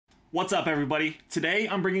What's up, everybody? Today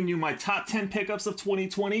I'm bringing you my top 10 pickups of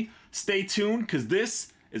 2020. Stay tuned, because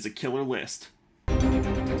this is a killer list.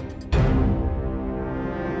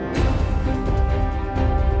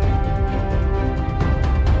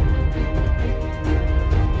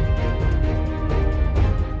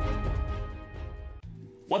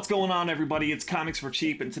 What's going on, everybody? It's Comics for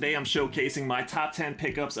Cheap, and today I'm showcasing my top 10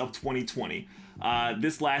 pickups of 2020.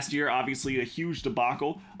 This last year, obviously a huge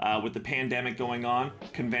debacle with the pandemic going on.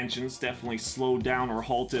 Conventions definitely slowed down or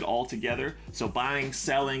halted altogether. So buying,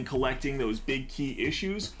 selling, collecting those big key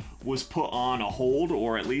issues was put on a hold,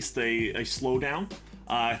 or at least a slowdown.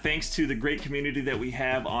 Thanks to the great community that we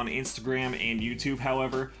have on Instagram and YouTube,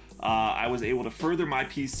 however, I was able to further my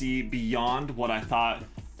PC beyond what I thought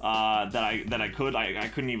that I could. I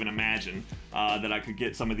couldn't even imagine that I could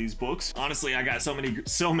get some of these books. Honestly, I got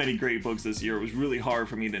so many great books this year. It was really hard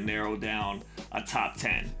for me to narrow down a top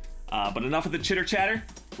 10. But enough of the chitter chatter.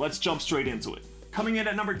 Let's jump straight into it. Coming in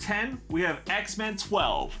at number 10, we have X-Men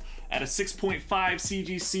 12 at a 6.5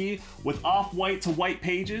 CGC with off-white to white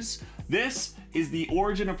pages. This is the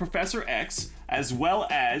origin of Professor X, as well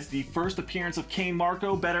as the first appearance of Cain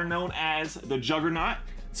Marko, better known as the Juggernaut.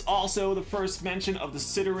 It's also the first mention of the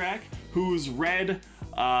Cyttorak, whose red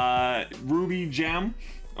ruby gem,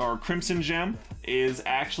 or crimson gem, is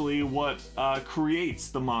actually what creates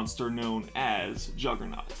the monster known as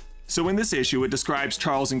Juggernaut. So in this issue, it describes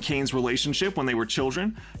Charles and Cain's relationship when they were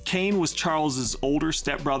children. Cain was Charles's older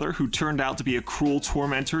stepbrother who turned out to be a cruel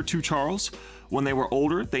tormentor to Charles. When they were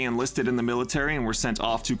older, they enlisted in the military and were sent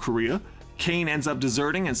off to Korea. Cain ends up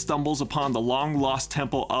deserting and stumbles upon the long-lost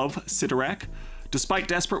temple of Cyttorak. Despite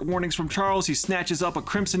desperate warnings from Charles, he snatches up a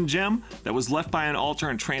crimson gem that was left by an altar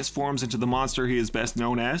and transforms into the monster he is best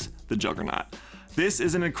known as, the Juggernaut. This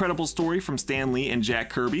is an incredible story from Stan Lee and Jack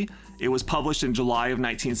Kirby. It was published in July of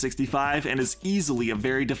 1965 and is easily a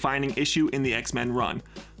very defining issue in the X-Men run.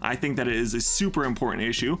 I think that it is a super important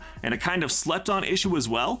issue, and a kind of slept-on issue as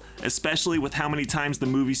well, especially with how many times the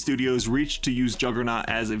movie studios reached to use Juggernaut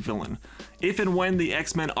as a villain. If and when the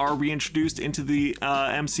X-Men are reintroduced into the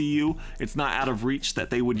MCU, it's not out of reach that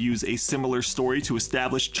they would use a similar story to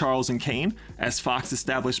establish Charles and Cain, as Fox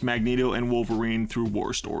established Magneto and Wolverine through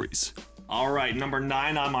war stories. Alright, number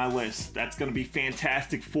 9 on my list. That's going to be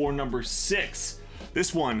Fantastic Four number 6.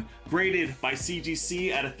 This one, graded by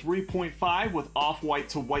CGC at a 3.5 with off-white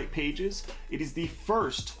to white pages. It is the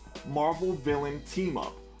first Marvel villain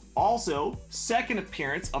team-up. Also, second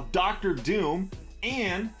appearance of Doctor Doom,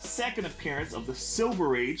 and second appearance of the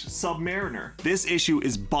Silver Age Submariner. This issue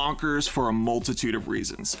is bonkers for a multitude of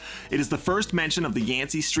reasons. It is the first mention of the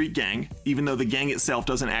Yancey Street Gang, even though the gang itself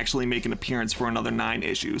doesn't actually make an appearance for another 9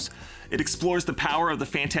 issues. It explores the power of the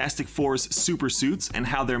Fantastic Four's super suits and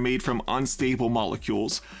how they're made from unstable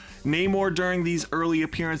molecules. Namor during these early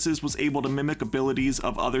appearances was able to mimic abilities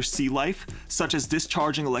of other sea life, such as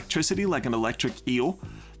discharging electricity like an electric eel.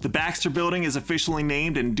 The Baxter Building is officially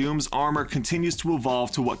named, and Doom's armor continues to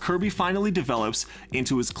evolve to what Kirby finally develops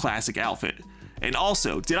into his classic outfit. And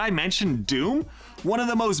also, did I mention Doom? One of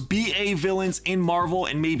the most BA villains in Marvel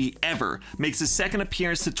and maybe ever, makes his second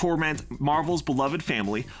appearance to torment Marvel's beloved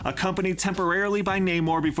family, accompanied temporarily by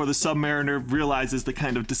Namor before the Submariner realizes the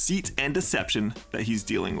kind of deceit and deception that he's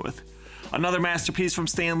dealing with. Another masterpiece from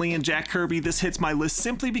Stan Lee and Jack Kirby. This hits my list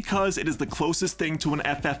simply because it is the closest thing to an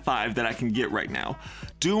FF5 that I can get right now.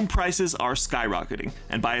 Doom prices are skyrocketing,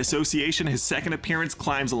 and by association, his second appearance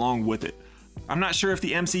climbs along with it. I'm not sure if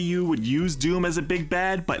the MCU would use Doom as a big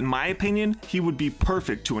bad, but in my opinion, he would be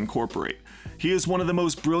perfect to incorporate. He is one of the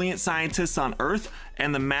most brilliant scientists on Earth,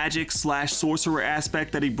 and the magic/sorcerer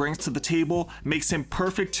aspect that he brings to the table makes him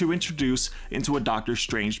perfect to introduce into a Doctor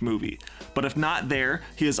Strange movie. But if not there,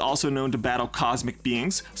 he is also known to battle cosmic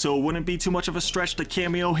beings, so it wouldn't be too much of a stretch to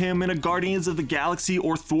cameo him in a Guardians of the Galaxy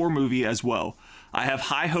or Thor movie as well. I have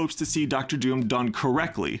high hopes to see Doctor Doom done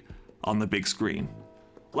correctly on the big screen.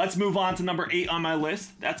 Let's move on to number 8 on my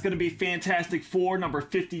list. That's going to be Fantastic Four number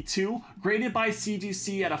 52, graded by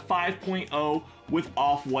CGC at a 5.0 with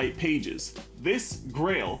off-white pages. This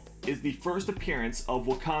Grail is the first appearance of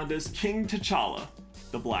Wakanda's King T'Challa,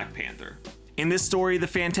 the Black Panther. In this story, the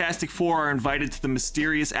Fantastic Four are invited to the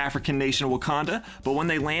mysterious African nation Wakanda, but when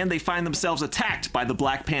they land, they find themselves attacked by the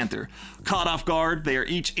Black Panther. Caught off guard, they are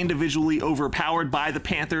each individually overpowered by the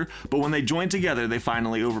Panther, but when they join together, they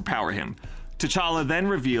finally overpower him. T'Challa then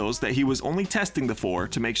reveals that he was only testing the four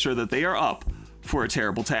to make sure that they are up for a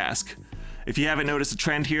terrible task. If you haven't noticed a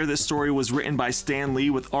trend here, this story was written by Stan Lee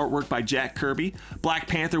with artwork by Jack Kirby. Black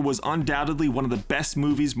Panther was undoubtedly one of the best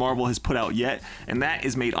movies Marvel has put out yet, and that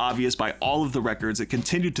is made obvious by all of the records it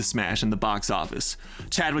continued to smash in the box office.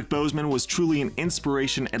 Chadwick Boseman was truly an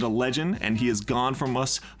inspiration and a legend, and he is gone from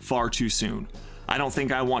us far too soon. I don't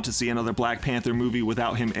think I want to see another Black Panther movie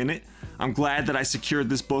without him in it. I'm glad that I secured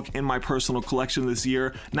this book in my personal collection this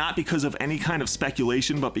year, not because of any kind of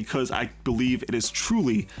speculation, but because I believe it is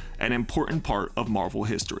truly an important part of Marvel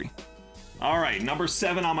history. Alright, number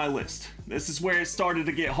 7 on my list. This is where it started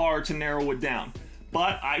to get hard to narrow it down,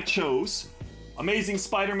 but I chose Amazing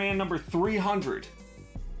Spider-Man number 300,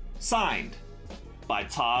 signed by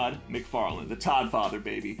Todd McFarlane, the Todd Father,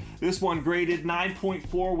 baby. This one graded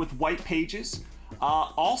 9.4 with white pages.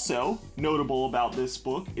 Also notable about this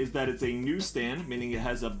book is that it's a newsstand, meaning it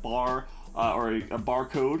has a bar or a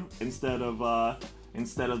barcode instead of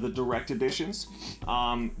the direct editions.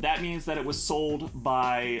 That means that it was sold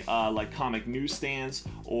by like comic newsstands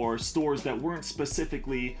or stores that weren't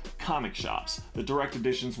specifically comic shops. The direct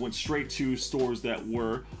editions went straight to stores that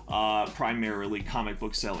were primarily comic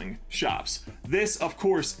book selling shops. This, of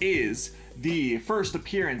course, is the first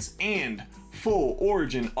appearance and full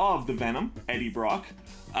origin of the Venom, Eddie Brock.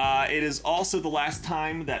 It is also the last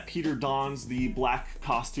time that Peter dons the black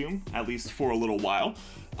costume, at least for a little while.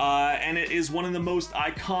 And it is one of the most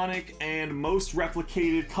iconic and most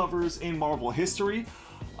replicated covers in Marvel history,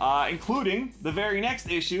 including the very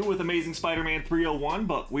next issue with Amazing Spider-Man 301,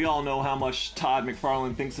 but we all know how much Todd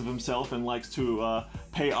McFarlane thinks of himself and likes to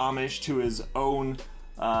pay homage to his own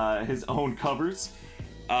covers.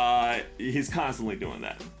 He's constantly doing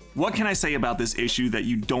that. What can I say about this issue that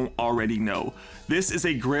you don't already know? This is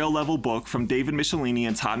a Grail level book from David Michelinie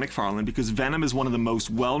and Todd McFarlane because Venom is one of the most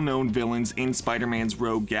well-known villains in Spider-Man's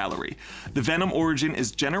Rogue Gallery. The Venom origin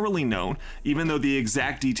is generally known, even though the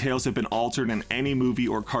exact details have been altered in any movie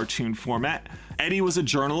or cartoon format. Eddie was a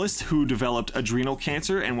journalist who developed adrenal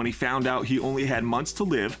cancer, and when he found out he only had months to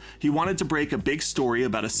live, he wanted to break a big story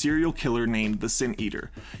about a serial killer named the Sin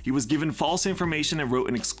Eater. He was given false information and wrote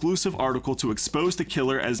an exclusive article to expose the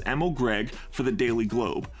killer as Emil Gregg for the Daily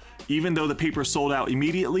Globe. Even though the paper sold out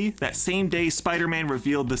immediately, that same day Spider-Man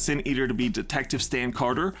revealed the Sin Eater to be Detective Stan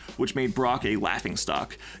Carter, which made Brock a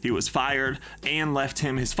laughingstock. He was fired, Anne left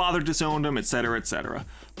him, his father disowned him, etc., etc.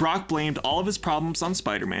 Brock blamed all of his problems on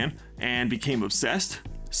Spider-Man and became obsessed.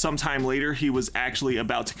 Sometime later, he was actually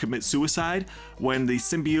about to commit suicide when the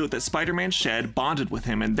symbiote that Spider-Man shed bonded with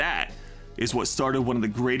him, and that is what started one of the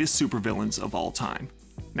greatest supervillains of all time.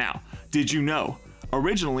 Now, did you know?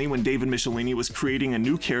 Originally, when David Michelinie was creating a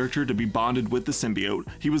new character to be bonded with the symbiote,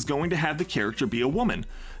 he was going to have the character be a woman.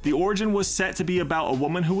 The origin was set to be about a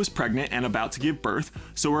woman who was pregnant and about to give birth,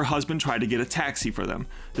 so her husband tried to get a taxi for them.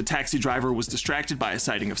 The taxi driver was distracted by a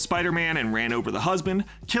sighting of Spider-Man and ran over the husband,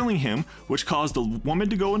 killing him, which caused the woman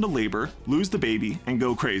to go into labor, lose the baby, and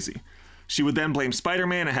go crazy. She would then blame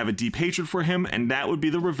Spider-Man and have a deep hatred for him, and that would be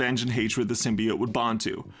the revenge and hatred the symbiote would bond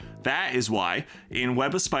to. That is why, in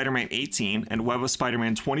Web of Spider-Man 18 and Web of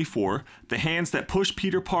Spider-Man 24, the hands that push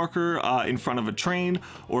Peter Parker in front of a train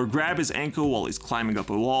or grab his ankle while he's climbing up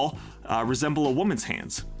a wall resemble a woman's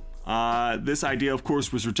hands. This idea, of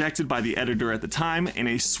course, was rejected by the editor at the time in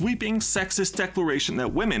a sweeping sexist declaration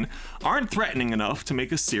that women aren't threatening enough to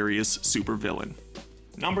make a serious supervillain.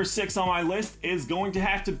 Number 6 on my list is going to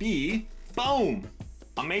have to be, boom!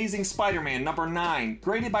 Amazing Spider-Man number 9,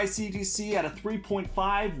 graded by CGC at a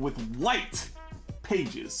 3.5 with white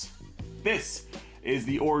pages. This is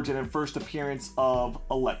the origin and first appearance of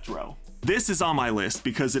Electro. This is on my list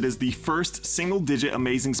because it is the first single-digit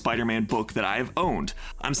Amazing Spider-Man book that I have owned.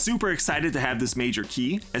 I'm super excited to have this major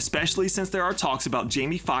key, especially since there are talks about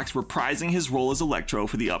Jamie Foxx reprising his role as Electro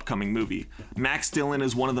for the upcoming movie. Max Dillon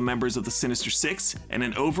is one of the members of the Sinister Six and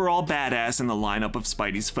an overall badass in the lineup of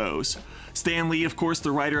Spidey's foes. Stan Lee, of course,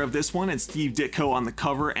 the writer of this one, and Steve Ditko on the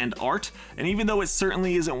cover and art, and even though it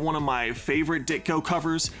certainly isn't one of my favorite Ditko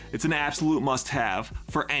covers, it's an absolute must-have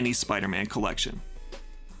for any Spider-Man collection.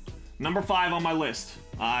 Number 5 on my list.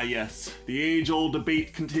 Ah yes, the age-old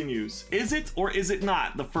debate continues. Is it or is it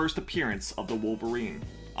not the first appearance of the Wolverine?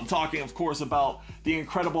 I'm talking, of course, about the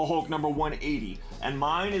Incredible Hulk number 180, and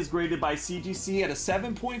mine is graded by CGC at a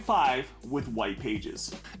 7.5 with white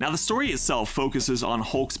pages. Now, the story itself focuses on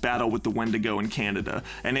Hulk's battle with the Wendigo in Canada,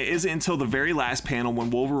 and it isn't until the very last panel when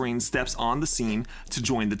Wolverine steps on the scene to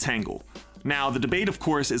join the Tangle. Now, the debate, of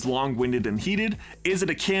course, is long-winded and heated. Is it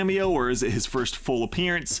a cameo or is it his first full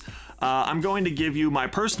appearance? I'm going to give you my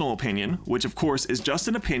personal opinion, which of course is just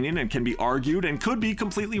an opinion and can be argued and could be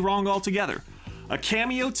completely wrong altogether. A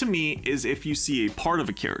cameo to me is if you see a part of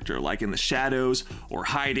a character, like in the shadows or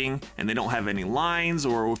hiding, and they don't have any lines,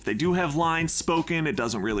 or if they do have lines spoken, it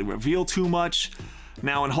doesn't really reveal too much.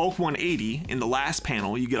 Now in Hulk 180, in the last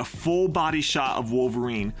panel, you get a full body shot of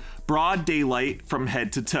Wolverine, broad daylight from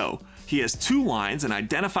head to toe. He has 2 lines and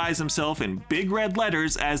identifies himself in big red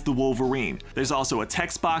letters as the Wolverine. There's also a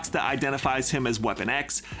text box that identifies him as Weapon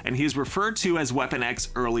X, and he is referred to as Weapon X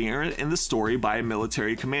earlier in the story by a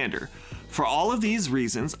military commander. For all of these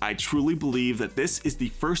reasons, I truly believe that this is the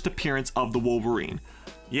first appearance of the Wolverine.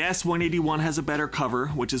 Yes, 181 has a better cover,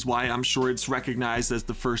 which is why I'm sure it's recognized as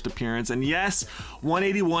the first appearance. And yes,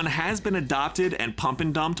 181 has been adopted and pump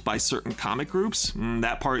and dumped by certain comic groups.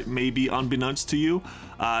 That part may be unbeknownst to you,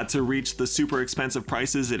 to reach the super expensive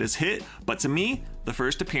prices it has hit. But to me, the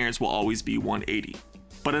first appearance will always be 180.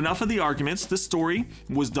 But enough of the arguments. This story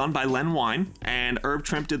was done by Len Wein, and Herb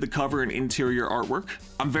Trimpe did the cover and interior artwork.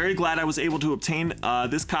 I'm very glad I was able to obtain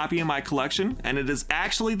this copy in my collection, and it is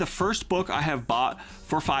actually the first book I have bought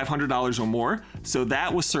for $500 or more, so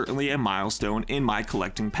that was certainly a milestone in my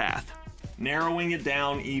collecting path. Narrowing it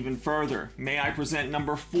down even further, may I present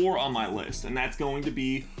number 4 on my list, and that's going to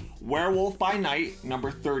be Werewolf by Night,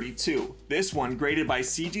 number 32. This one graded by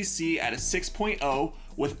CGC at a 6.0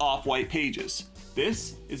 with off-white pages.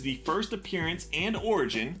 This is the first appearance and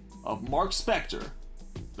origin of Mark Spector,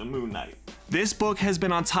 the Moon Knight. This book has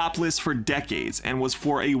been on top lists for decades and was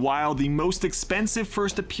for a while the most expensive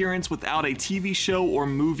first appearance without a TV show or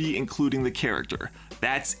movie including the character.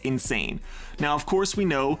 That's insane. Now, of course, we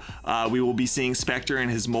know we will be seeing Spector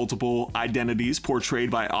and his multiple identities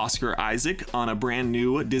portrayed by Oscar Isaac on a brand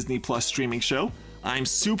new Disney Plus streaming show. I'm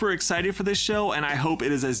super excited for this show, and I hope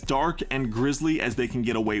it is as dark and grisly as they can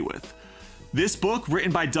get away with. This book,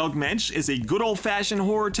 written by Doug Moench, is a good old-fashioned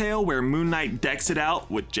horror tale where Moon Knight decks it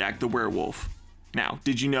out with Jack the Werewolf. Now,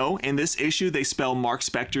 did you know in this issue they spell Mark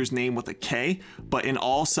Spector's name with a K, but in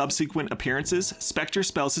all subsequent appearances, Spector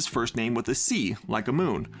spells his first name with a C, like a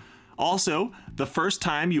moon. Also, the first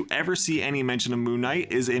time you ever see any mention of Moon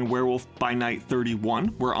Knight is in Werewolf by Night 31,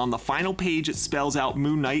 where on the final page it spells out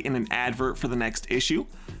Moon Knight in an advert for the next issue.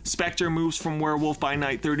 Spector moves from Werewolf by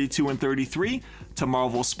Night 32 and 33 to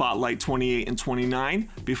Marvel Spotlight 28 and 29,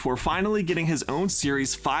 before finally getting his own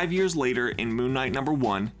series 5 years later in Moon Knight number 1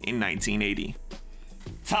 in 1980.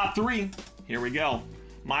 Top 3, here we go.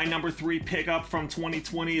 My number 3 pickup from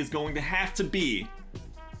 2020 is going to have to be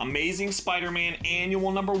Amazing Spider-Man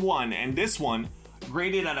Annual number 1, and this one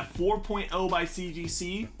graded at a 4.0 by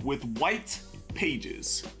CGC with white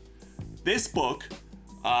pages. This book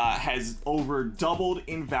has over doubled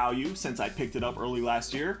in value since I picked it up early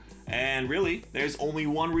last year, and really, there's only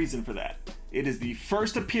one reason for that. It is the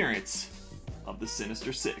first appearance of the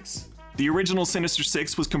Sinister Six. The original Sinister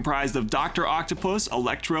Six was comprised of Dr. Octopus,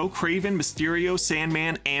 Electro, Kraven, Mysterio,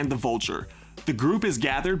 Sandman, and the Vulture. The group is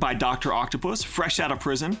gathered by Dr. Octopus, fresh out of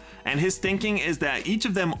prison, and his thinking is that each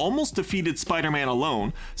of them almost defeated Spider-Man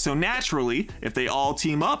alone, so naturally, if they all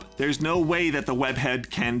team up, there's no way that the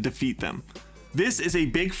Webhead can defeat them. This is a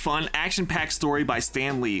big, fun, action-packed story by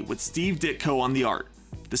Stan Lee with Steve Ditko on the art.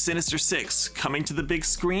 The Sinister Six coming to the big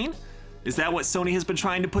screen? Is that what Sony has been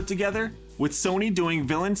trying to put together? With Sony doing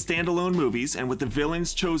villain standalone movies, and with the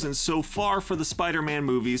villains chosen so far for the Spider-Man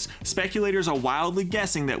movies, speculators are wildly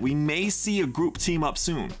guessing that we may see a group team up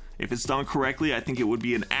soon. If it's done correctly, I think it would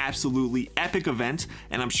be an absolutely epic event,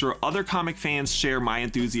 and I'm sure other comic fans share my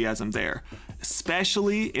enthusiasm there.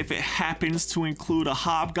 Especially if it happens to include a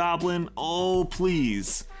Hobgoblin. Oh,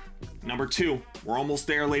 please. Number 2, we're almost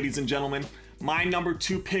there, ladies and gentlemen. My number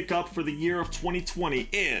 2 pickup for the year of 2020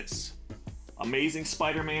 is Amazing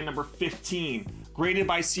Spider-Man number 15, graded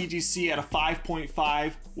by CGC at a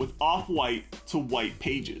 5.5 with off-white to white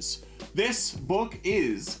pages. This book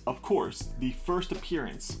is, of course, the first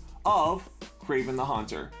appearance of Kraven the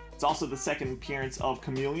Hunter. It's also the second appearance of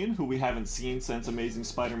Chameleon, who we haven't seen since Amazing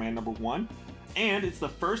Spider-Man number 1. And it's the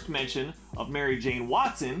first mention of Mary Jane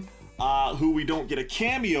Watson, who we don't get a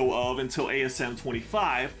cameo of until ASM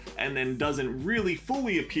 25, and then doesn't really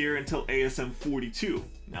fully appear until ASM 42.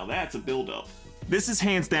 Now that's a build-up. This is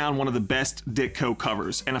hands down one of the best Ditko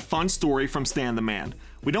covers, and a fun story from Stan the Man.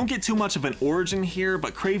 We don't get too much of an origin here,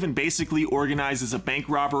 but Kraven basically organizes a bank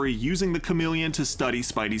robbery using the Chameleon to study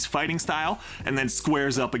Spidey's fighting style, and then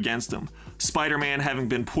squares up against him. Spider-Man, having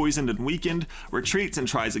been poisoned and weakened, retreats and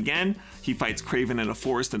tries again. He fights Kraven in a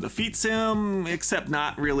forest and defeats him, except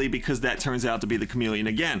not really, because that turns out to be the Chameleon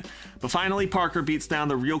again. But finally, Parker beats down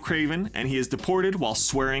the real Kraven, and he is deported while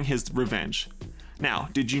swearing his revenge. Now,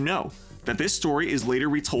 did you know that this story is later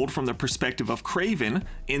retold from the perspective of Kraven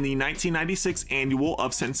in the 1996 annual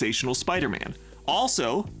of Sensational Spider-Man?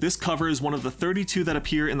 Also, this cover is one of the 32 that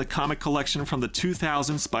appear in the comic collection from the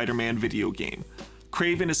 2000 Spider-Man video game.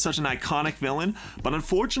 Kraven is such an iconic villain, but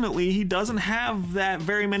unfortunately he doesn't have that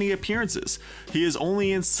very many appearances. He is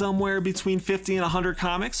only in somewhere between 50 and 100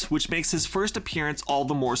 comics, which makes his first appearance all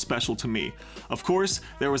the more special to me. Of course,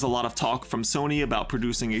 there was a lot of talk from Sony about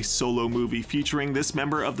producing a solo movie featuring this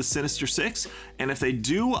member of the Sinister Six, and if they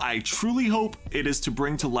do, I truly hope it is to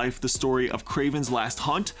bring to life the story of Kraven's Last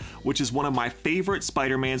Hunt, which is one of my favorite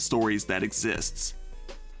Spider-Man stories that exists.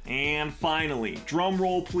 And finally, drum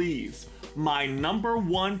roll please. My number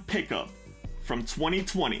one pickup from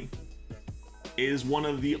 2020 is one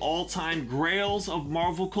of the all-time grails of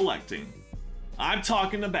Marvel collecting. I'm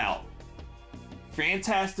talking about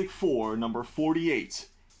Fantastic Four number 48.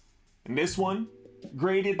 And this one,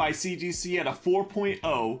 graded by CGC at a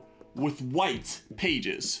 4.0 with white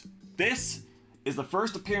pages. This is the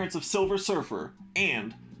first appearance of Silver Surfer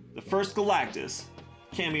and the first Galactus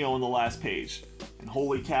cameo on the last page. And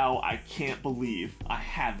holy cow, I can't believe I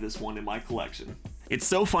have this one in my collection. It's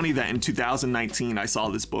so funny that in 2019 I saw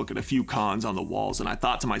this book at a few cons on the walls and I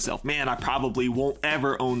thought to myself, man, I probably won't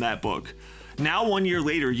ever own that book. Now 1 year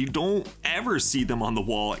later, you don't ever see them on the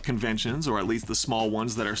wall at conventions, or at least the small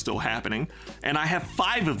ones that are still happening, and I have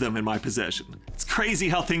 5 of them in my possession. It's crazy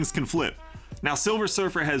how things can flip. Now, Silver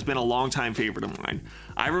Surfer has been a longtime favorite of mine.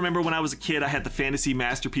 I remember when I was a kid, I had the Fantasy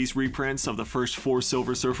Masterpiece reprints of the first 4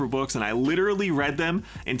 Silver Surfer books, and I literally read them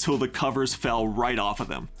until the covers fell right off of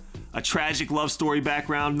them. A tragic love story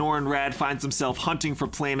background, Norrin Radd finds himself hunting for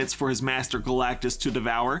planets for his master Galactus to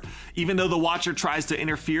devour. Even though the Watcher tries to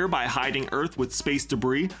interfere by hiding Earth with space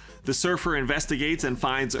debris, the Surfer investigates and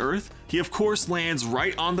finds Earth. He of course lands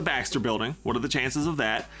right on the Baxter Building, what are the chances of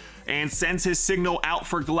that, and sends his signal out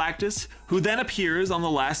for Galactus, who then appears on the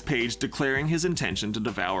last page declaring his intention to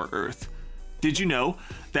devour Earth. Did you know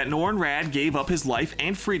that Norrin Radd gave up his life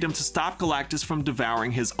and freedom to stop Galactus from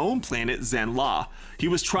devouring his own planet, Zen-La? He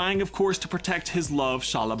was trying, of course, to protect his love,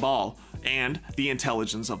 Shalla-Bal, and the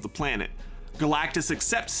intelligence of the planet. Galactus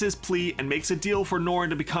accepts his plea and makes a deal for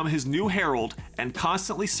Norrin to become his new herald and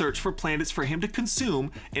constantly search for planets for him to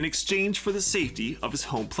consume in exchange for the safety of his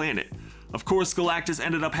home planet. Of course, Galactus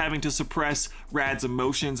ended up having to suppress Radd's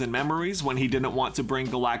emotions and memories when he didn't want to bring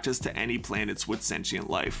Galactus to any planets with sentient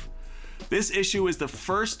life. This issue is the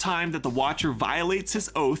first time that the Watcher violates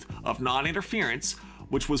his oath of non-interference,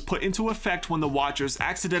 which was put into effect when the Watchers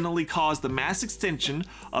accidentally caused the mass extinction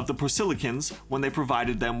of the Porsilicans when they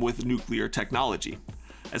provided them with nuclear technology.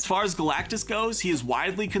 As far as Galactus goes, he is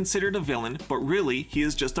widely considered a villain, but really, he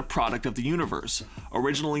is just a product of the universe.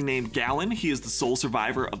 Originally named Galen, he is the sole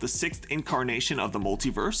survivor of the 6th incarnation of the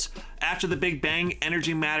multiverse. After the Big Bang,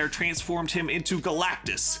 energy matter transformed him into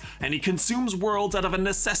Galactus, and he consumes worlds out of a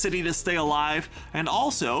necessity to stay alive, and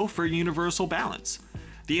also for universal balance.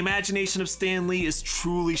 The imagination of Stan Lee is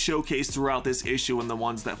truly showcased throughout this issue and the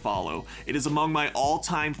ones that follow. It is among my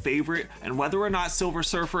all-time favorite, and whether or not Silver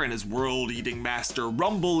Surfer and his world-eating master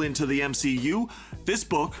rumble into the MCU, this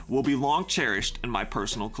book will be long cherished in my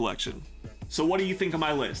personal collection. So what do you think of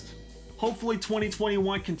my list? Hopefully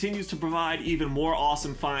 2021 continues to provide even more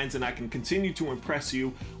awesome finds and I can continue to impress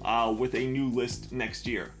you with a new list next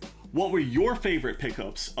year. What were your favorite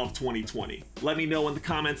pickups of 2020? Let me know in the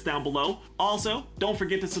comments down below. Also, don't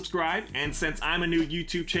forget to subscribe, and since I'm a new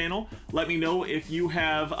YouTube channel, let me know if you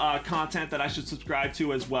have content that I should subscribe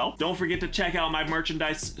to as well. Don't forget to check out my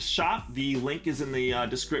merchandise shop. The link is in the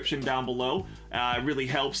description down below. It really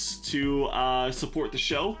helps to support the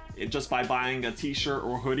show just by buying a t-shirt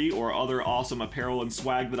or hoodie or other awesome apparel and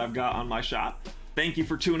swag that I've got on my shop. Thank you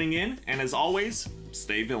for tuning in, and as always,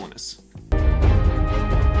 stay villainous.